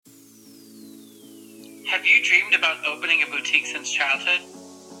Have you dreamed about opening a boutique since childhood?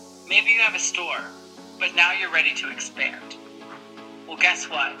 Maybe you have a store, but now you're ready to expand. Well, guess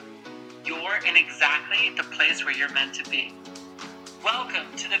what? You're in exactly the place where you're meant to be. Welcome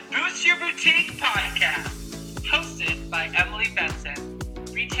to the Boost Your Boutique podcast, hosted by Emily Benson,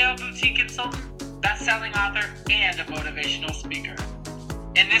 retail boutique consultant, best-selling author, and a motivational speaker.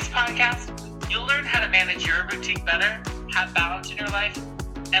 In this podcast, you'll learn how to manage your boutique better, have balance in your life,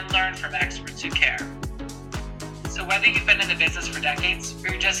 and learn from experts who care. So whether you've been in the business for decades or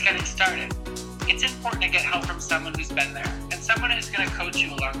you're just getting started, it's important to get help from someone who's been there and someone who's going to coach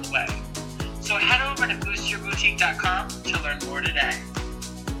you along the way. So head over to boostyourboutique.com to learn more today.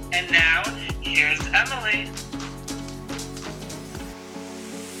 And now, here's Emily.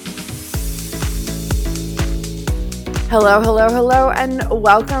 Hello, and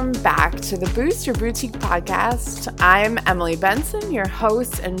welcome back to the Boost Your Boutique podcast. I'm Emily Benson, your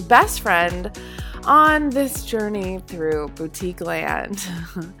host and best friend on this journey through boutique land.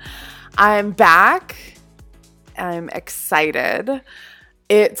 I'm back. I'm excited.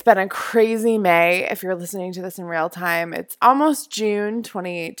 It's been a crazy May. If you're listening to this in real time, it's almost June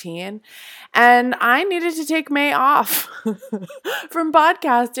 2018, and I needed to take May off from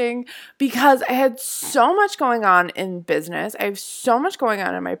podcasting because I had so much going on in business. I have so much going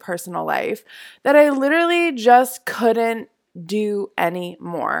on in my personal life that I literally just couldn't do any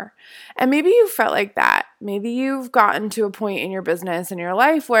more. And maybe you felt like that. Maybe you've gotten to a point in your business and your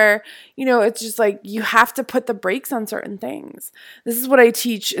life where, it's just like you have to put the brakes on certain things. This is what I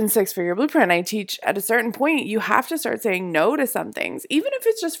teach in Six Figure Blueprint. I teach at a certain point, you have to start saying no to some things, even if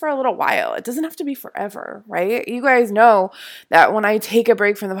it's just for a little while. It doesn't have to be forever, right? You guys know that when I take a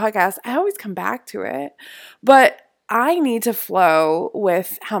break from the podcast, I always come back to it. But I need to flow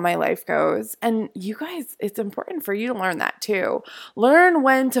with how my life goes. And you guys, it's important for you to learn that too. Learn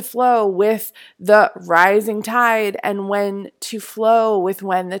when to flow with the rising tide and when to flow with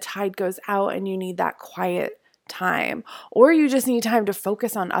when the tide goes out and you need that quiet time, or you just need time to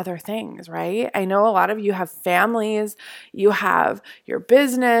focus on other things, right? I know a lot of you have families, you have your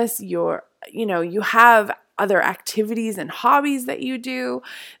business, you have other activities and hobbies that you do.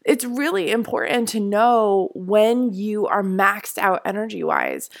 It's really important to know when you are maxed out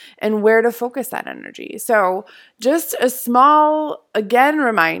energy-wise and where to focus that energy. So just a small, again,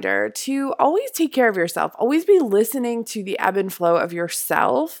 reminder to always take care of yourself. Always be listening to the ebb and flow of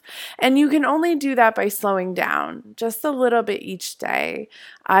yourself. And you can only do that by slowing down just a little bit each day.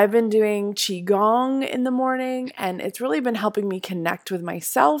 I've been doing Qigong in the morning, and it's really been helping me connect with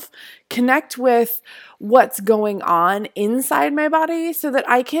myself, connect with what's going on inside my body so that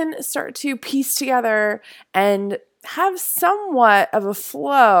I can start to piece together and have somewhat of a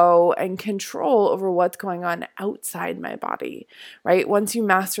flow and control over what's going on outside my body, right? Once you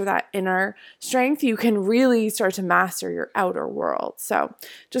master that inner strength, you can really start to master your outer world. So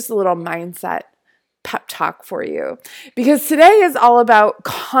just a little mindset pep talk for you, because today is all about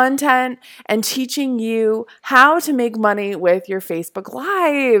content and teaching you how to make money with your Facebook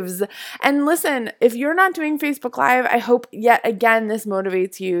Lives. And listen, if you're not doing Facebook Live, I hope yet again this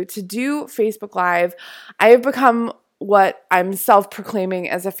motivates you to do Facebook Live. I have become what I'm self-proclaiming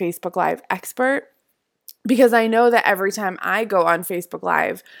as a Facebook Live expert, because I know that every time I go on Facebook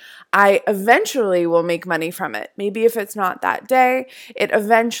Live, I eventually will make money from it. Maybe if it's not that day, it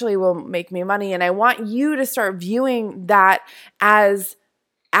eventually will make me money. And I want you to start viewing that as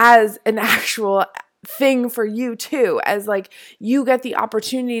an actual thing for you too, as like you get the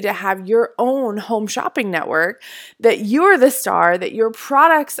opportunity to have your own home shopping network, that you're the star, that your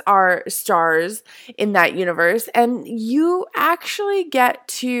products are stars in that universe, and you actually get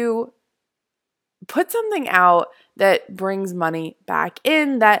to put something out that brings money back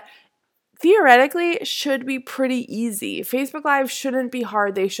in, that theoretically should be pretty easy. Facebook Live shouldn't be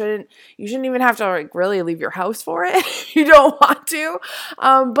hard. You shouldn't even have to really leave your house for it. You don't want to.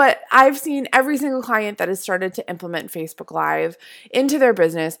 But I've seen every single client that has started to implement Facebook Live into their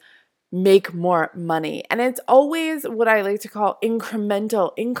business make more money. And it's always what I like to call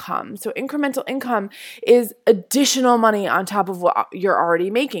incremental income. So incremental income is additional money on top of what you're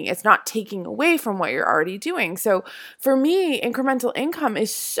already making. It's not taking away from what you're already doing. So for me, incremental income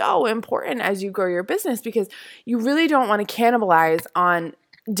is so important as you grow your business, because you really don't want to cannibalize on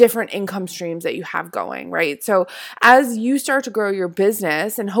different income streams that you have going, right? So as you start to grow your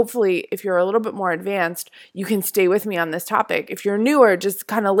business, and hopefully if you're a little bit more advanced, you can stay with me on this topic. If you're newer, just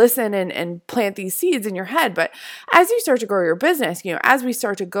kind of listen and plant these seeds in your head. But as you start to grow your business, as we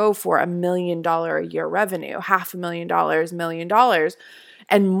start to go for $1 million a year revenue, $500,000, $1 million,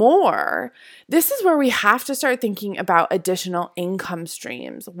 and more, this is where we have to start thinking about additional income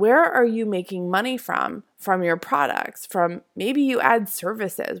streams. Where are you making money from your products? From maybe you add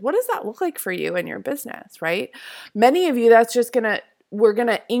services. What does that look like for you in your business, right? Many of you, that's just we're going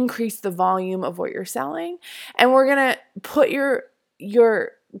to increase the volume of what you're selling, and we're going to put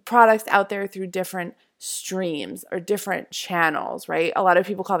your products out there through different streams or different channels, right? A lot of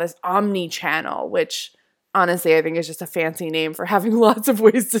people call this omni-channel, which honestly, I think is just a fancy name for having lots of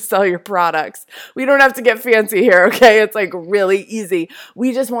ways to sell your products. We don't have to get fancy here, okay? It's like really easy.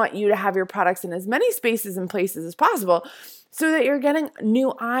 We just want you to have your products in as many spaces and places as possible so that you're getting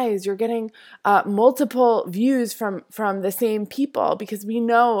new eyes, you're getting multiple views from the same people, because we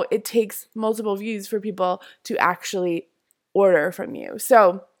know it takes multiple views for people to actually order from you.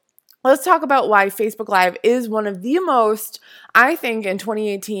 So let's talk about why Facebook Live is one of the most, I think in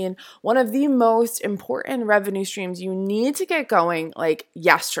 2018, one of the most important revenue streams you need to get going like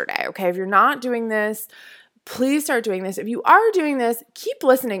yesterday, okay? If you're not doing this, please start doing this. If you are doing this, keep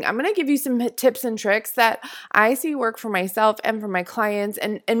listening. I'm going to give you some tips and tricks that I see work for myself and for my clients,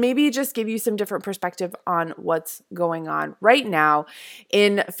 and maybe just give you some different perspective on what's going on right now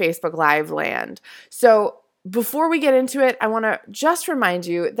in Facebook Live land. So before we get into it, I want to just remind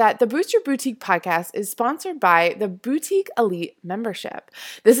you that the Boost Your Boutique podcast is sponsored by the Boutique Elite membership.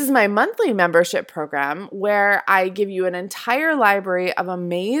 This is my monthly membership program where I give you an entire library of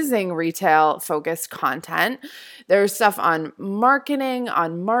amazing retail-focused content. There's stuff on marketing,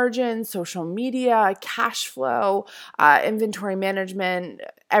 on margin, social media, cash flow, inventory management.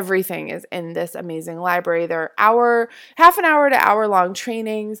 Everything is in this amazing library. There are half an hour to hour-long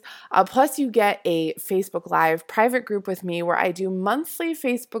trainings, plus you get a Facebook Live private group with me where I do monthly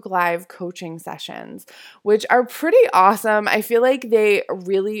Facebook Live coaching sessions, which are pretty awesome. I feel like they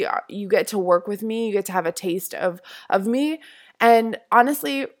really are, you get to work with me, you get to have a taste of me. And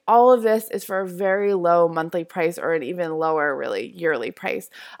honestly, all of this is for a very low monthly price, or an even lower, really, yearly price.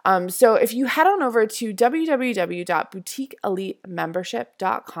 So if you head on over to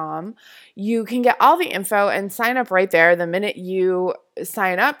www.boutiqueelitemembership.com, you can get all the info and sign up right there. The minute you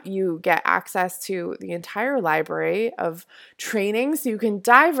sign up, you get access to the entire library of training, so you can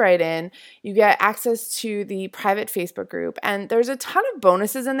dive right in. You get access to the private Facebook group, and there's a ton of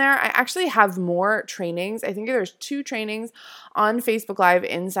bonuses in there. I actually have more trainings. I think there's 2 trainings on Facebook Live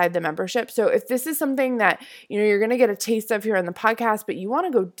inside the membership. So if this is something that you're going to get a taste of here on the podcast, but you want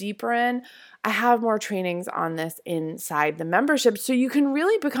to go deeper in, I have more trainings on this inside the membership, so you can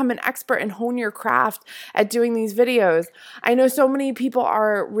really become an expert and hone your craft at doing these videos. I know so many people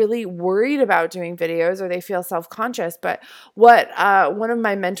are really worried about doing videos, or they feel self-conscious, but what one of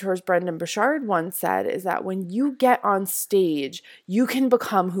my mentors, Brendan Burchard, once said is that when you get on stage, you can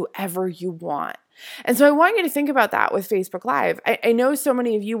become whoever you want. And so I want you to think about that with Facebook Live. I know so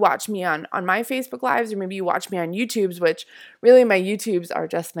many of you watch me on my Facebook Lives, or maybe you watch me on YouTube's, which really my YouTube's are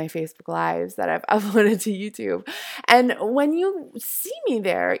just my Facebook Lives that I've uploaded to YouTube. And when you see me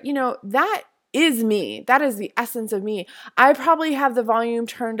there, that is me. That is the essence of me. I probably have the volume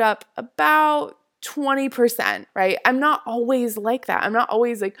turned up about 20%, right? I'm not always like that. I'm not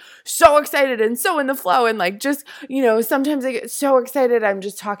always like so excited and so in the flow and like just, sometimes I get so excited I'm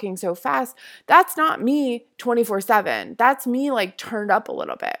just talking so fast. That's not me 24/7. That's me like turned up a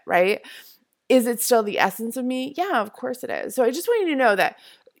little bit, right? Is it still the essence of me? Yeah, of course it is. So I just want you to know that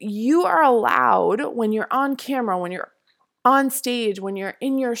you are allowed, when you're on camera, when you're on stage, when you're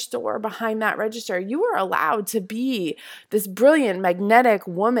in your store behind that register, you are allowed to be this brilliant, magnetic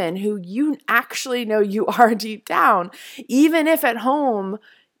woman who you actually know you are deep down. Even if at home,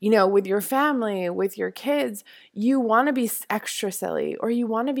 with your family, with your kids, you want to be extra silly, or you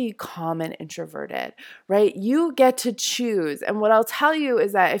want to be calm and introverted, right? You get to choose. And what I'll tell you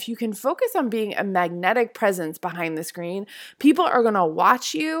is that if you can focus on being a magnetic presence behind the screen, people are going to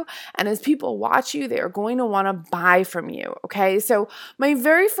watch you. And as people watch you, they are going to want to buy from you, okay? So my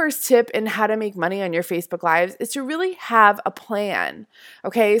very first tip in how to make money on your Facebook Lives is to really have a plan,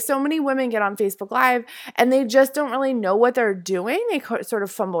 okay? So many women get on Facebook Live and they just don't really know what they're doing. They sort of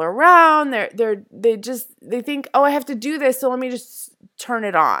fumble around. They think, oh, I have to do this, so let me just turn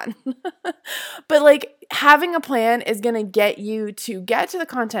it on. But like having a plan is going to get you to get to the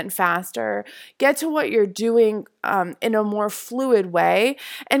content faster, get to what you're doing in a more fluid way.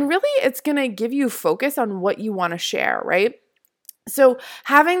 And really it's going to give you focus on what you want to share, right? So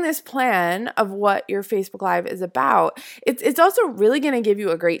having this plan of what your Facebook Live is about, it's also really going to give you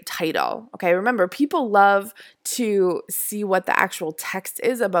a great title. Okay, remember, people love to see what the actual text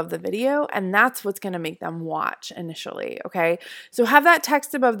is above the video, and that's what's going to make them watch initially. Okay, so have that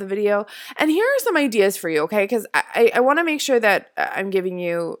text above the video. And here are some ideas for you, okay, because I want to make sure that I'm giving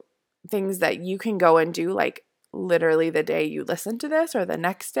you things that you can go and do, like literally the day you listen to this or the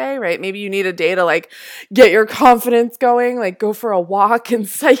next day, right? Maybe you need a day to like get your confidence going, like go for a walk and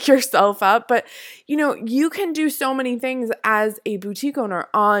psych yourself up. But you can do so many things as a boutique owner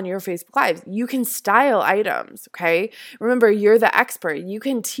on your Facebook Lives. You can style items, okay? Remember, you're the expert. You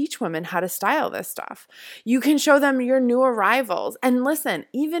can teach women how to style this stuff. You can show them your new arrivals. And listen,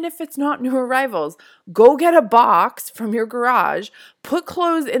 even if it's not new arrivals, go get a box from your garage, put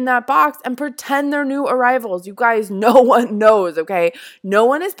clothes in that box and pretend they're new arrivals. You guys, no one knows, okay? No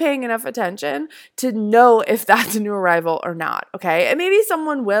one is paying enough attention to know if that's a new arrival or not, okay? And maybe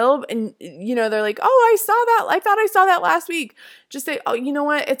someone will, and they're like, oh, I saw that. I thought I saw that last week. Just say, oh, you know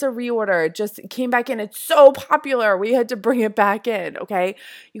what? It's a reorder. It just came back in. It's so popular. We had to bring it back in, okay?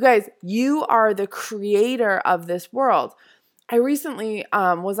 You guys, you are the creator of this world. I recently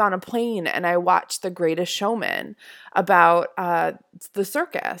was on a plane and I watched The Greatest Showman about the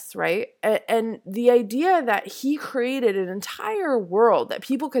circus, right? And the idea that he created an entire world that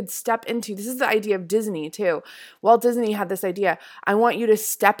people could step into. This is the idea of Disney too. Walt Disney had this idea. I want you to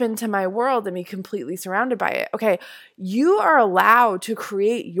step into my world and be completely surrounded by it. Okay, you are allowed to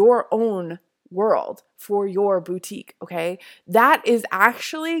create your own world for your boutique, okay? That is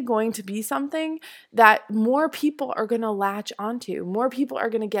actually going to be something that more people are going to latch onto. More people are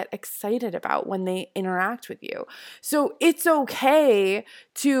going to get excited about when they interact with you. So it's okay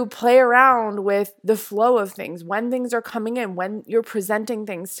to play around with the flow of things, when things are coming in, when you're presenting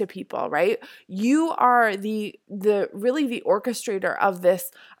things to people, right? You are the really the orchestrator of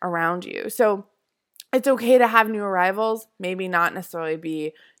this around you. So it's okay to have new arrivals, maybe not necessarily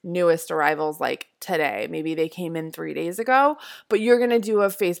be newest arrivals like today. Maybe they came in 3 days ago, but you're going to do a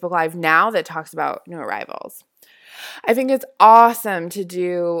Facebook Live now that talks about new arrivals. I think it's awesome to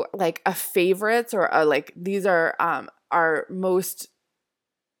do like a favorites or like these are our most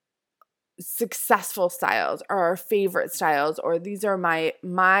successful styles or our favorite styles, or these are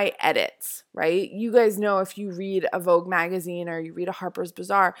my edits, right? You guys know, if you read a Vogue magazine or you read a Harper's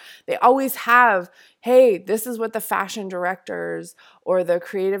Bazaar, they always have, hey, this is what the fashion directors or the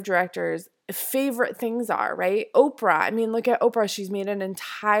creative directors favorite things are, right? Oprah, I mean, look at Oprah. She's made an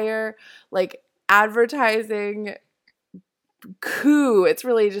entire like advertising coup. It's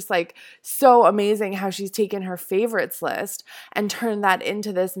really just like so amazing how she's taken her favorites list and turned that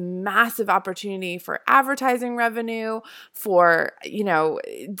into this massive opportunity for advertising revenue, for,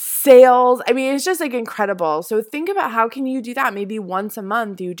 sales. I mean, it's just like incredible. So think about, how can you do that? Maybe once a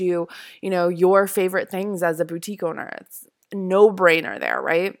month you do, your favorite things as a boutique owner. It's a no-brainer there,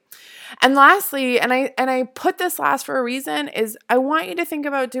 right? And lastly, and I put this last for a reason, is I want you to think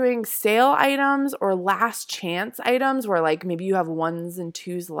about doing sale items or last chance items where like maybe you have ones and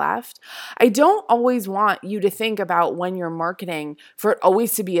twos left. I don't always want you to think about when you're marketing for it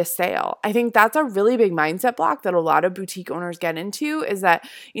always to be a sale. I think that's a really big mindset block that a lot of boutique owners get into, is that,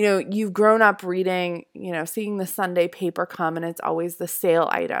 you've grown up reading, seeing the Sunday paper come and it's always the sale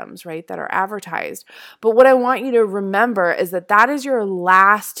items, right, that are advertised. But what I want you to remember is that that is your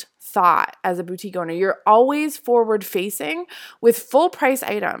last thought as a boutique owner. You're always forward facing with full price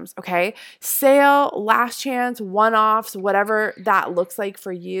items, okay? Sale, last chance, one-offs, whatever that looks like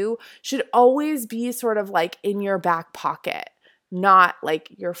for you, should always be sort of like in your back pocket, not like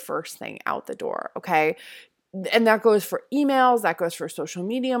your first thing out the door, okay? And that goes for emails, that goes for social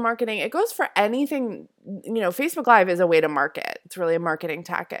media marketing, it goes for anything. Facebook Live is a way to market. It's really a marketing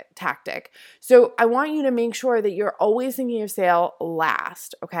tactic. So I want you to make sure that you're always thinking of sale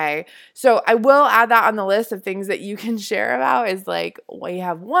last, okay? So I will add that on the list of things that you can share about, is like, well, you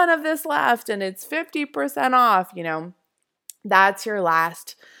have one of this left and it's 50% off, that's your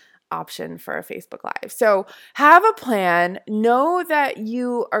last option for a Facebook Live. So have a plan. Know that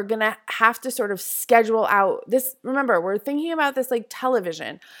you are going to have to sort of schedule out this. Remember, we're thinking about this like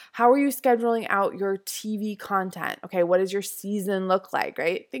television. How are you scheduling out your TV content? Okay, what does your season look like,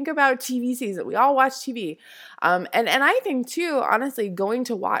 right? Think about TV season. We all watch TV. And I think too, honestly, going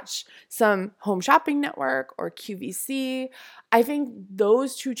to watch some Home Shopping Network or QVC, I think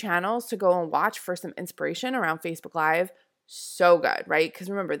those two channels to go and watch for some inspiration around Facebook Live, so good, right? Because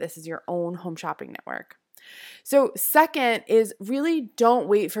remember, this is your own home shopping network. So second is really don't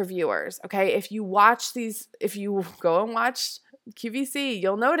wait for viewers, okay? If you go and watch QVC,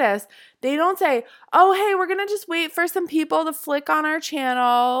 you'll notice they don't say, oh, hey, we're going to just wait for some people to flick on our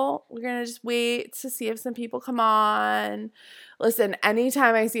channel. We're going to just wait to see if some people come on. Listen,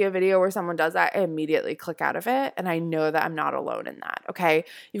 anytime I see a video where someone does that, I immediately click out of it, and I know that I'm not alone in that, okay?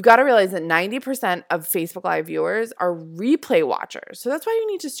 You've got to realize that 90% of Facebook Live viewers are replay watchers. So that's why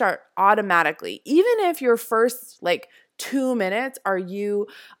you need to start automatically. Even if your first, 2 minutes are you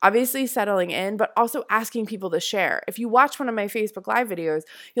obviously settling in, but also asking people to share. If you watch one of my Facebook Live videos,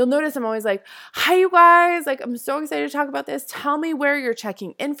 you'll notice I'm always like, hi, you guys. I'm so excited to talk about this. Tell me where you're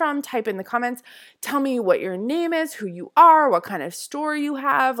checking in from. Type in the comments. Tell me what your name is, who you are, what kind of story you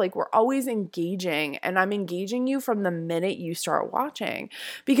have. We're always engaging, and I'm engaging you from the minute you start watching,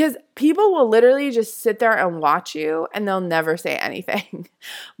 because people will literally just sit there and watch you and they'll never say anything.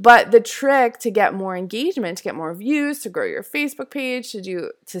 But the trick to get more engagement, to get more views, to grow your Facebook page,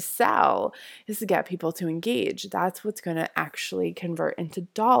 to sell, is to get people to engage. That's what's going to actually convert into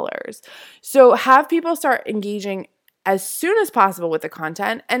dollars. So have people start engaging as soon as possible with the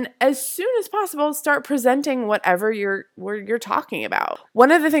content, and as soon as possible start presenting whatever you're talking about.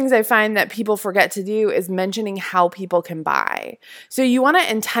 One of the things I find that people forget to do is mentioning how people can buy. So you want to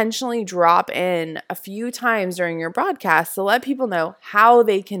intentionally drop in a few times during your broadcast to let people know how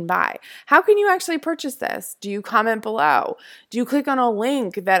they can buy. How can you actually purchase this? Do you comment below? Do you click on a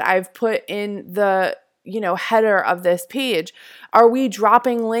link that I've put in the header of this page? Are we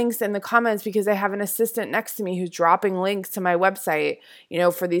dropping links in the comments because I have an assistant next to me who's dropping links to my website,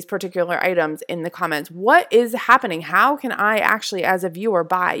 for these particular items in the comments? What is happening? How can I actually, as a viewer,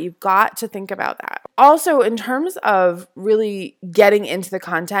 buy? You've got to think about that. Also, in terms of really getting into the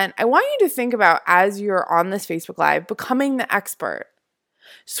content, I want you to think about, as you're on this Facebook Live, becoming the expert.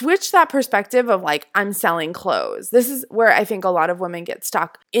 Switch that perspective of I'm selling clothes. This is where I think a lot of women get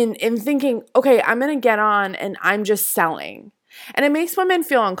stuck in thinking, okay, I'm going to get on and I'm just selling. And it makes women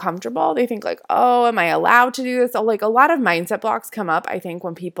feel uncomfortable. They think oh, am I allowed to do this? A lot of mindset blocks come up, I think,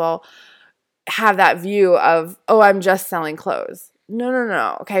 when people have that view of, oh, I'm just selling clothes.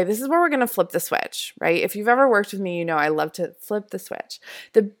 No. Okay, this is where we're going to flip the switch, right? If you've ever worked with me, I love to flip the switch.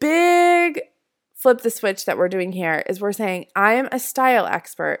 The big flip the switch that we're doing here is we're saying, I am a style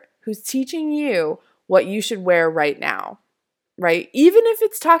expert who's teaching you what you should wear right now, right? Even if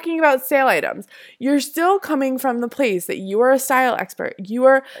it's talking about sale items, you're still coming from the place that you are a style expert. You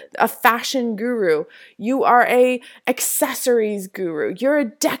are a fashion guru. You are a accessories guru. You're a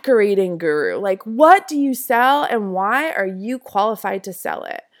decorating guru. What do you sell and why are you qualified to sell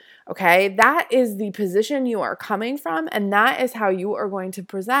it? Okay, that is the position you are coming from, and that is how you are going to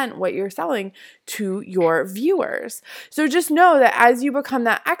present what you're selling to your viewers. So just know that as you become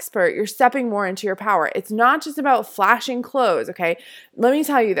that expert, you're stepping more into your power. It's not just about flashing clothes, okay? Let me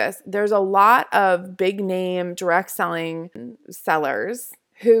tell you this. There's a lot of big name direct selling sellers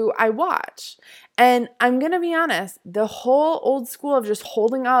who I watch. And I'm going to be honest, the whole old school of just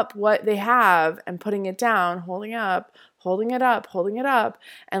holding up what they have and putting it down, holding it up,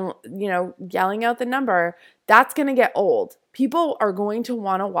 and, yelling out the number, that's going to get old. People are going to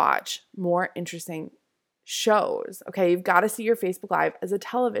want to watch more interesting shows. Okay, you've got to see your Facebook Live as a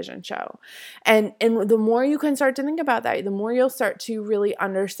television show. And the more you can start to think about that, the more you'll start to really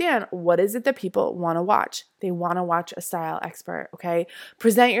understand what is it that people want to watch. They want to watch a style expert, okay?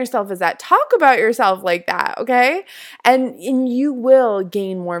 Present yourself as that. Talk about yourself like that, okay? And you will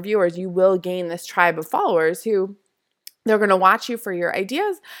gain more viewers. You will gain this tribe of followers who they're going to watch you for your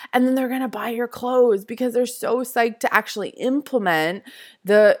ideas, and then they're going to buy your clothes because they're so psyched to actually implement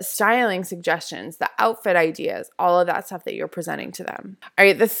the styling suggestions, the outfit ideas, all of that stuff that you're presenting to them. All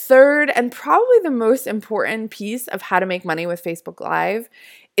right, the third and probably the most important piece of how to make money with Facebook Live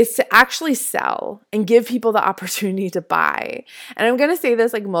is to actually sell and give people the opportunity to buy. And I'm going to say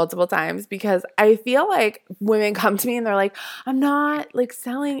this multiple times because I feel like women come to me and they're like, I'm not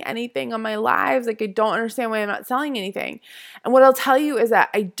selling anything on my lives. I don't understand why I'm not selling anything. And what I'll tell you is that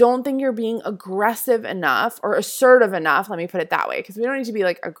I don't think you're being aggressive enough or assertive enough. Let me put it that way, because we don't need to be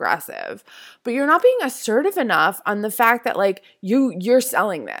aggressive, but you're not being assertive enough on the fact that you're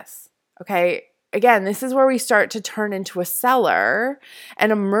selling this. Okay. Again, this is where we start to turn into a seller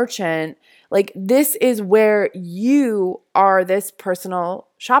and a merchant. This is where you are this personal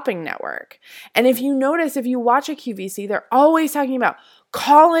shopping network. And if you notice, if you watch a QVC, they're always talking about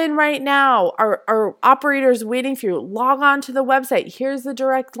call in right now. Our operator's waiting for you. Log on to the website. Here's the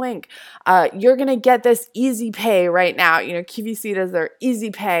direct link. You're going to get this easy pay right now. QVC does their easy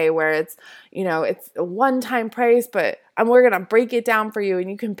pay where it's, it's a one-time price, but we're going to break it down for you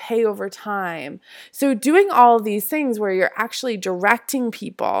and you can pay over time. So doing all of these things where you're actually directing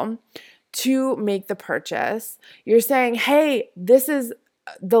people to make the purchase. You're saying, hey, this is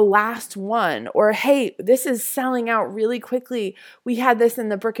the last one, or hey, this is selling out really quickly. We had this in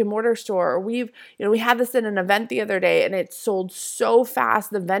the brick and mortar store. Or we had this in an event the other day and it sold so fast.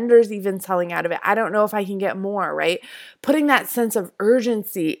 The vendor's even selling out of it. I don't know if I can get more, right? Putting that sense of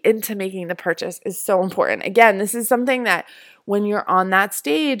urgency into making the purchase is so important. Again, this is something that when you're on that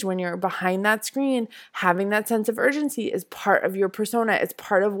stage, when you're behind that screen, having that sense of urgency is part of your persona. It's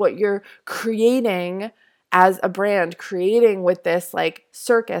part of what you're creating as a brand, creating with this like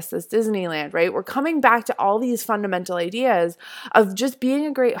circus, this Disneyland, right? We're coming back to all these fundamental ideas of just being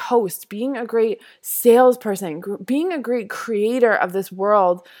a great host, being a great salesperson, being a great creator of this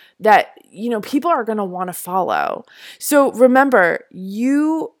world that, people are going to want to follow. So remember,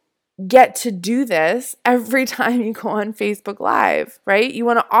 you get to do this every time you go on Facebook Live, right? You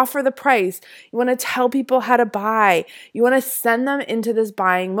want to offer the price. You want to tell people how to buy. You want to send them into this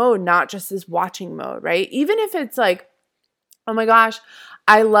buying mode, not just this watching mode, right? Even if it's like, oh my gosh,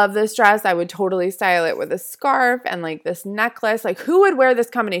 I love this dress. I would totally style it with a scarf and like this necklace. Like, who would wear this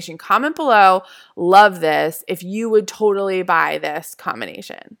combination? Comment below. Love this. If you would totally buy this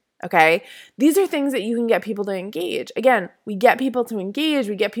combination. Okay. These are things that you can get people to engage. Again, we get people to engage,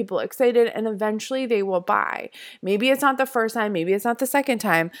 we get people excited, and eventually they will buy. Maybe it's not the first time, maybe it's not the second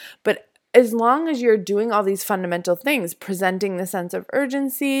time, but as long as you're doing all these fundamental things, presenting the sense of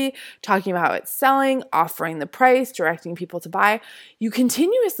urgency, talking about how it's selling, offering the price, directing people to buy, you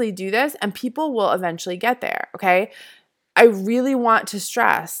continuously do this and people will eventually get there. Okay. I really want to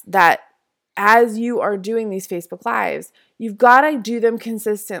stress that as you are doing these Facebook Lives, you've got to do them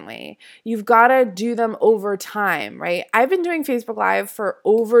consistently. You've got to do them over time, right? I've been doing Facebook Live for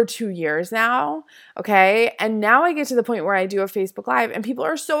over 2 years now, okay? And now I get to the point where I do a Facebook Live and people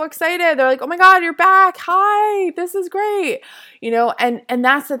are so excited. They're like, oh my God, you're back. Hi, this is great. And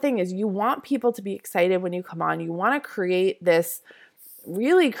that's the thing is you want people to be excited when you come on. You want to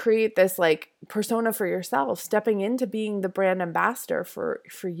really create this like persona for yourself, stepping into being the brand ambassador for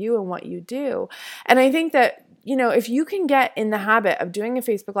you and what you do. And I think that, if you can get in the habit of doing a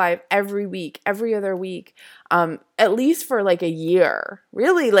Facebook Live every week, every other week, at least for like a year,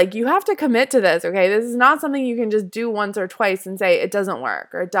 really, like you have to commit to this. Okay. This is not something you can just do once or twice and say it doesn't work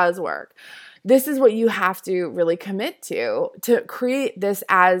or it does work. This is what you have to really commit to create this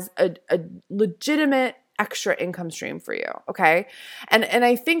as a legitimate extra income stream for you, okay? And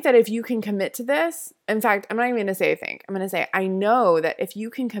I think that if you can commit to this, in fact, I'm not even going to say think. I'm going to say I know that if you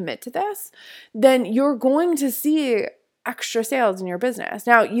can commit to this, then you're going to see extra sales in your business.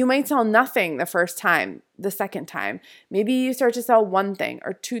 Now, you might sell nothing the first time, the second time. Maybe you start to sell one thing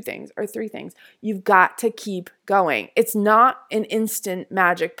or two things or three things. You've got to keep going. It's not an instant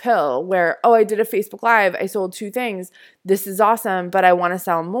magic pill where, oh, I did a Facebook Live, I sold 2 things. This is awesome, but I want to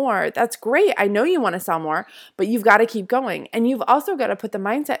sell more. That's great. I know you want to sell more, but you've got to keep going. And you've also got to put the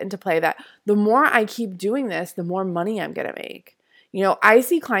mindset into play that the more I keep doing this, the more money I'm going to make. I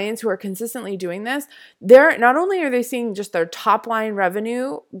see clients who are consistently doing this. They're not only are they seeing just their top line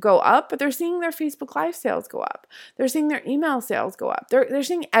revenue go up, but they're seeing their Facebook Live sales go up. They're seeing their email sales go up. They're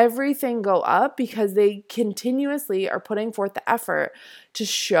seeing everything go up because they continuously are putting forth the effort to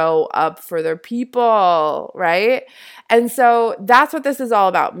show up for their people, right? And so that's what this is all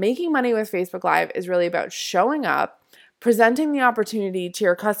about. Making money with Facebook Live is really about showing up, presenting the opportunity to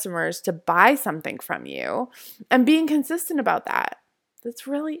your customers to buy something from you, and being consistent about that. That's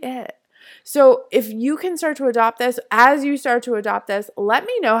really it. So if you can start to adopt this, as you start to adopt this, let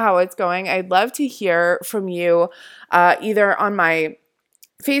me know how it's going. I'd love to hear from you either on my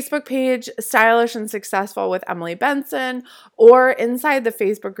Facebook page, Stylish and Successful with Emily Benson, or inside the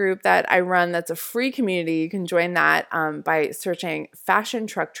Facebook group that I run that's a free community. You can join that by searching Fashion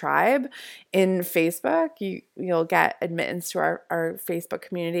Truck Tribe in Facebook. You'll get admittance to our Facebook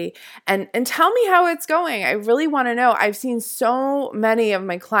community. And tell me how it's going. I really want to know. I've seen so many of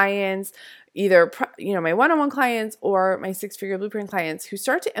my clients, either my one-on-one clients or my 6-figure blueprint clients who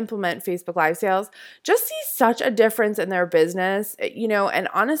start to implement Facebook Live sales, just see such a difference in their business, and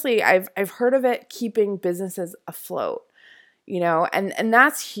honestly, I've heard of it keeping businesses afloat. And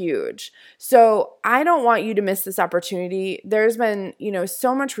that's huge. So I don't want you to miss this opportunity. There's been,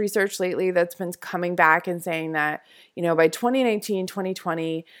 so much research lately that's been coming back and saying that, by 2019,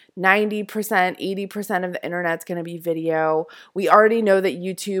 2020, 90%, 80% of the internet's going to be video. We already know that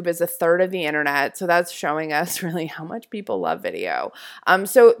YouTube is 1/3 of the internet. So that's showing us really how much people love video.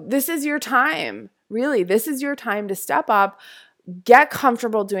 So this is your time. Really, this is your time to step up, get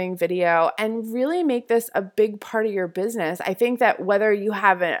comfortable doing video and really make this a big part of your business. I think that whether you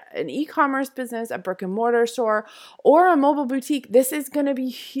have an e-commerce business, a brick and mortar store, or a mobile boutique, this is going to be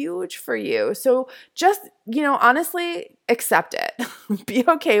huge for you. So just, honestly, accept it. Be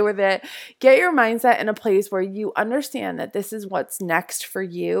okay with it. Get your mindset in a place where you understand that this is what's next for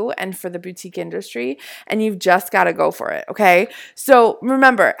you and for the boutique industry, and you've just got to go for it, okay? So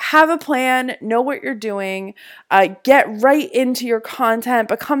remember, have a plan, know what you're doing, get right into your content,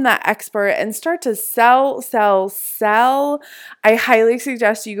 become that expert, and start to sell. I highly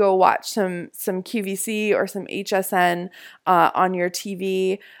suggest you go watch some QVC or some HSN on your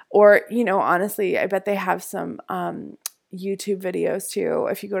TV, or, honestly, I bet they have some YouTube videos too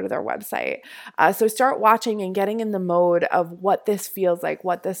if you go to their website. So start watching and getting in the mode of what this feels like,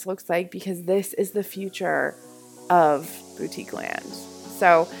 what this looks like, because this is the future of boutique land.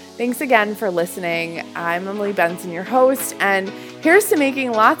 So thanks again for listening. I'm Emily Benson, your host, and here's to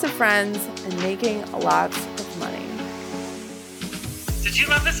making lots of friends and making lots of money. Did you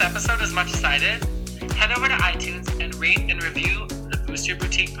love this episode as much as I did? Head over to iTunes and rate and review the Boost Your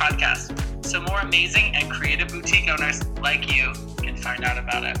Boutique podcast so more amazing and creative boutique owners like you can find out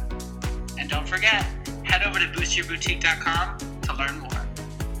about it. And don't forget, head over to boostyourboutique.com to learn more.